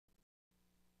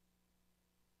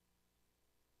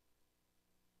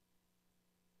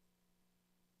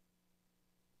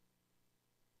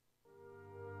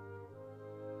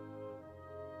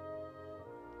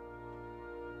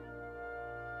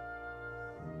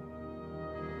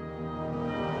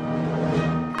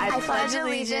pledge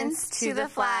allegiance to the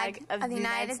flag of the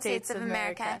United States of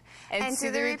America and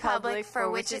to the republic for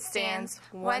which it stands,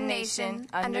 one nation,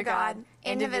 under God,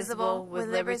 indivisible, with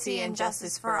liberty and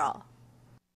justice for all.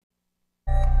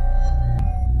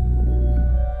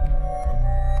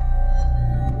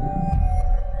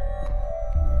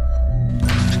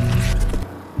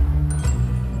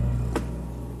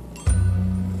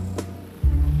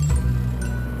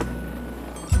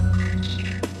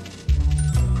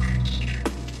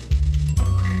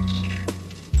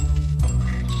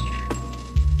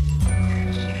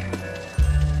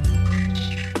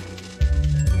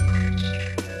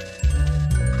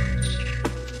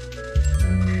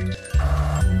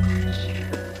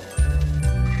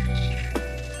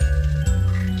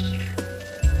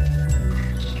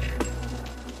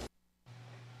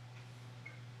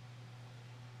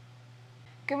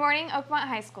 Good morning, Oakmont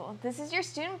High School. This is your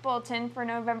student bulletin for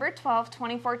November 12,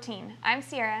 2014. I'm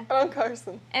Sierra. And I'm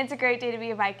Carson. And it's a great day to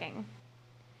be a Viking.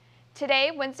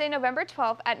 Today, Wednesday, November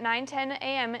 12th at 9:10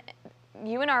 a.m.,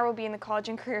 UNR will be in the College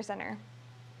and Career Center.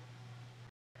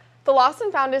 The Lost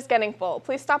and Found is getting full.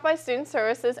 Please stop by Student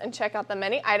Services and check out the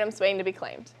many items waiting to be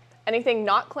claimed. Anything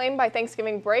not claimed by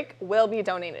Thanksgiving break will be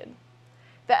donated.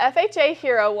 The FHA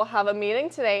Hero will have a meeting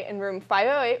today in room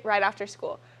 508 right after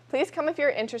school. Please come if you're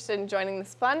interested in joining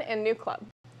this fun and new club.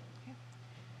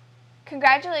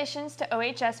 Congratulations to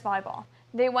OHS Volleyball.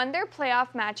 They won their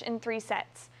playoff match in 3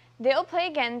 sets. They'll play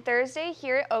again Thursday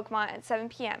here at Oakmont at 7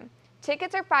 p.m.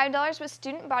 Tickets are $5 with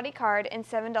student body card and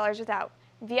 $7 without.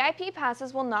 VIP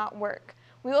passes will not work.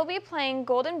 We will be playing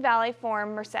Golden Valley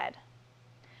Forum Merced.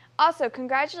 Also,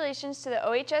 congratulations to the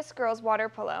OHS girls water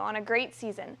polo on a great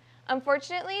season.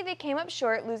 Unfortunately, they came up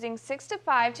short, losing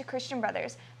 6-5 to Christian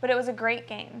Brothers, but it was a great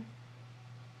game.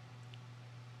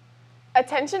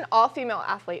 Attention all female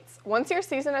athletes. Once your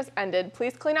season has ended,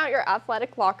 please clean out your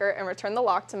athletic locker and return the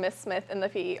lock to Miss Smith in the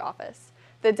PE office.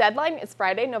 The deadline is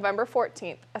Friday, November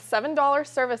 14th. A $7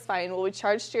 service fine will be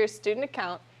charged to your student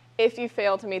account if you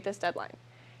fail to meet this deadline.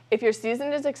 If your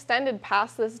season is extended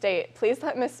past this date, please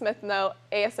let Miss Smith know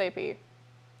ASAP.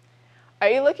 Are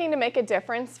you looking to make a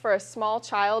difference for a small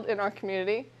child in our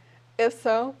community? If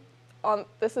so,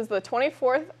 this is the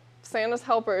 24th Santa's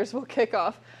Helpers will kick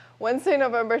off Wednesday,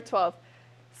 November 12th.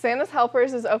 Santa's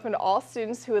Helpers is open to all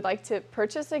students who would like to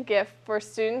purchase a gift for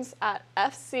students at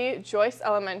FC Joyce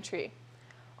Elementary.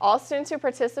 All students who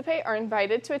participate are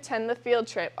invited to attend the field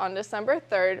trip on December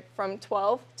 3rd from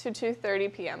 12 to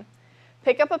 2:30 p.m.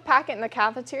 Pick up a packet in the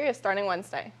cafeteria starting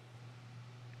Wednesday.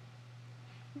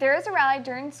 There is a rally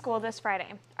during school this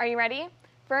Friday. Are you ready?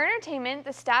 For entertainment,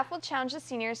 the staff will challenge the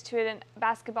seniors to a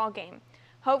basketball game.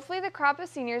 Hopefully the crop of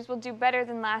seniors will do better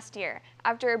than last year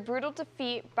after a brutal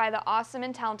defeat by the awesome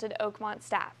and talented Oakmont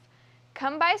staff.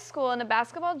 Come by school in a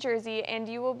basketball jersey and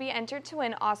you will be entered to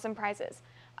win awesome prizes.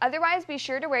 Otherwise, be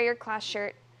sure to wear your class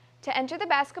shirt. To enter the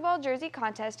basketball jersey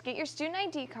contest, get your student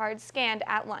ID card scanned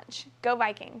at lunch. Go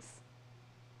Vikings!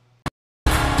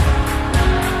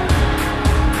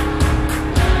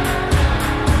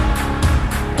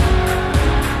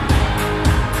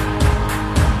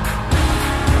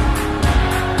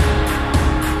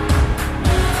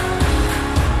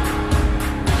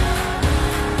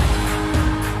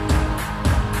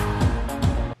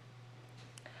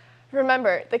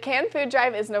 Remember, the canned food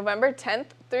drive is November 10th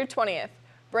through 20th.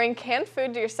 Bring canned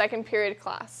food to your second period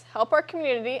class. Help our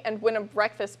community and win a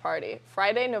breakfast party,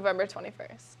 Friday, November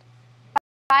 21st.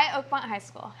 Bye, Oakmont High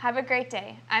School. Have a great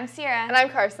day. I'm Sierra. And I'm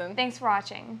Carson. Thanks for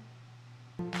watching.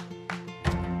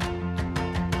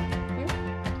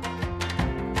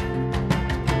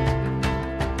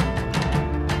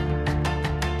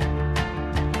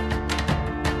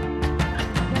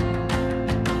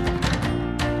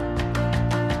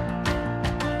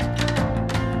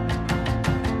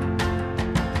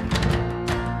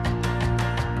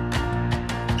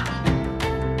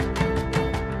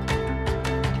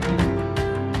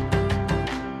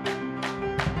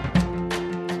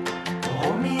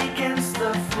 Hold me